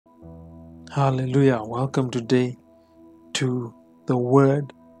Hallelujah. Welcome today to the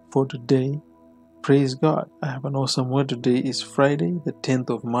word for today. Praise God. I have an awesome word today. It's Friday, the 10th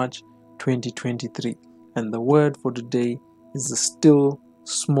of March, 2023. And the word for today is the still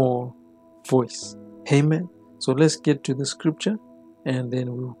small voice. Amen. So let's get to the scripture and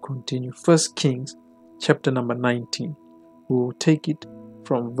then we'll continue. 1 Kings chapter number 19. We will take it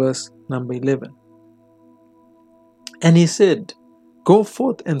from verse number 11. And he said, Go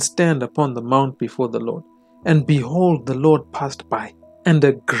forth and stand upon the mount before the Lord. And behold, the Lord passed by, and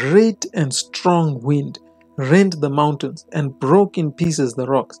a great and strong wind rent the mountains and broke in pieces the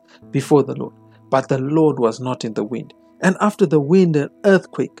rocks before the Lord. But the Lord was not in the wind. And after the wind, an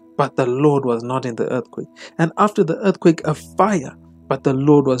earthquake, but the Lord was not in the earthquake. And after the earthquake, a fire, but the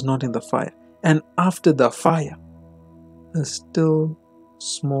Lord was not in the fire. And after the fire, a still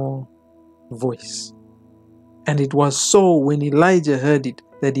small voice. And it was so when Elijah heard it,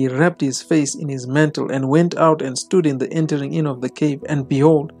 that he wrapped his face in his mantle and went out and stood in the entering in of the cave. And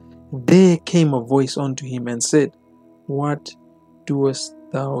behold, there came a voice unto him and said, What doest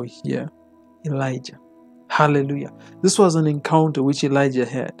thou here, Elijah? Hallelujah. This was an encounter which Elijah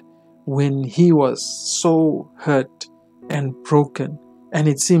had when he was so hurt and broken, and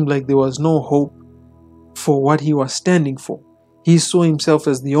it seemed like there was no hope for what he was standing for. He saw himself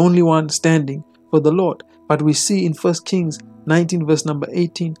as the only one standing for the Lord. But we see in 1 Kings 19 verse number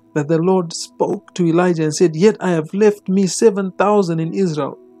 18 that the Lord spoke to Elijah and said, Yet I have left me 7,000 in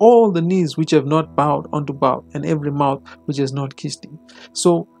Israel, all the knees which have not bowed unto Baal, and every mouth which has not kissed him.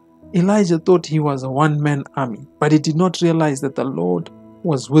 So Elijah thought he was a one-man army, but he did not realize that the Lord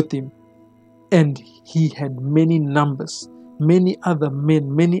was with him, and he had many numbers, many other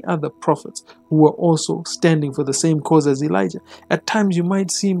men, many other prophets who were also standing for the same cause as Elijah. At times you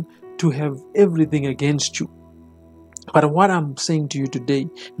might seem to have everything against you. But what I'm saying to you today,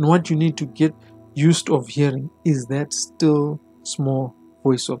 and what you need to get used of hearing, is that still small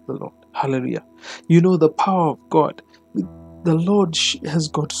voice of the Lord. Hallelujah. You know, the power of God. The Lord has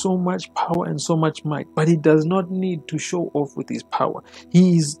got so much power and so much might, but he does not need to show off with his power.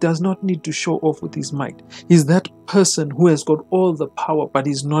 Does not need to show off with his might. He's that person who has got all the power, but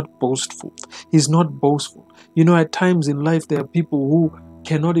he's not boastful. He's not boastful. You know, at times in life, there are people who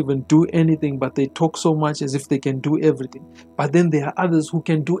cannot even do anything, but they talk so much as if they can do everything. But then there are others who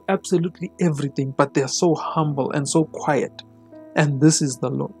can do absolutely everything, but they're so humble and so quiet. And this is the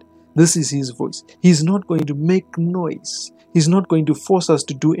Lord. This is his voice. He's not going to make noise. He's not going to force us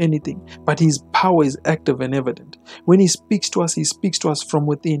to do anything, but his power is active and evident. When he speaks to us, he speaks to us from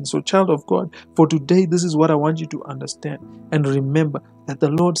within. So, child of God, for today, this is what I want you to understand. And remember that the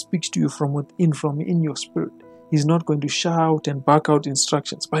Lord speaks to you from within, from in your spirit. He's not going to shout and bark out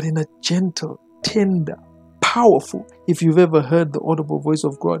instructions, but in a gentle, tender, powerful. If you've ever heard the audible voice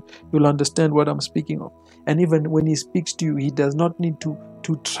of God, you'll understand what I'm speaking of. And even when he speaks to you, he does not need to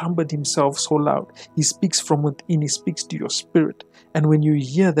trumpet himself so loud. He speaks from within. He speaks to your spirit. And when you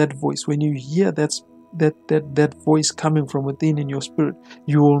hear that voice, when you hear that voice coming from within in your spirit,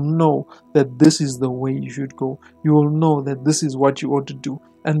 you will know that this is the way you should go. You will know that this is what you ought to do.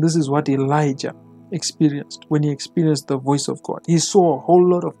 And this is what Elijah experienced when he experienced the voice of God. He saw a whole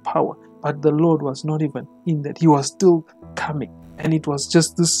lot of power, but the Lord was not even in that. He was still coming, and it was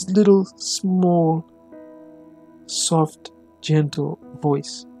just this little small, soft, gentle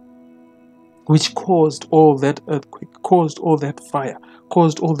voice which caused all that earthquake, caused all that fire,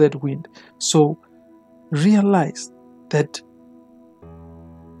 caused all that wind. So realize that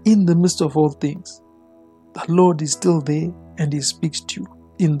in the midst of all things, the Lord is still there, and he speaks to you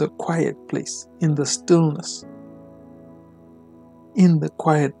in the quiet place, in the stillness. In the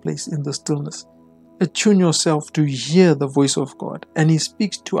quiet place, in the stillness. Attune yourself to hear the voice of God. And he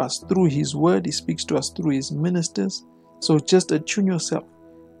speaks to us through his word. He speaks to us through his ministers. So just attune yourself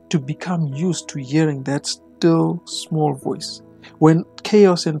to become used to hearing that still small voice. When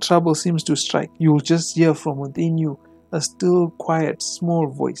chaos and trouble seems to strike, you will just hear from within you a still, quiet, small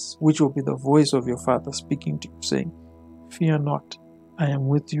voice, which will be the voice of your Father speaking to you, saying, Fear not. I am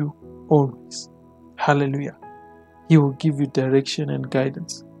with you always. Hallelujah. He will give you direction and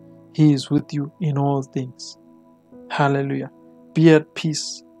guidance. He is with you in all things. Hallelujah. Be at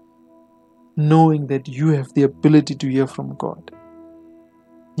peace, knowing that you have the ability to hear from God.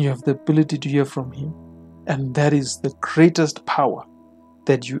 You have the ability to hear from him. And that is the greatest power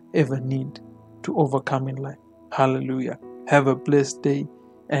that you ever need to overcome in life. Hallelujah. Have a blessed day,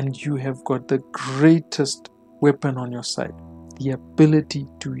 and you have got the greatest weapon on your side. The ability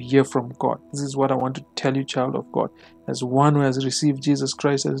to hear from God. This is what I want to tell you, child of God. As one who has received Jesus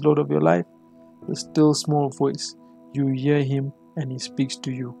Christ as Lord of your life, the still small voice, you hear him and he speaks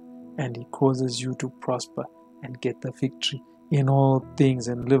to you, and He causes you to prosper and get the victory in all things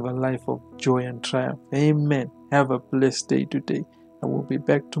and live a life of joy and triumph. Amen. Have a blessed day today. I will be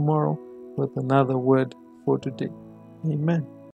back tomorrow with another word for today. Amen.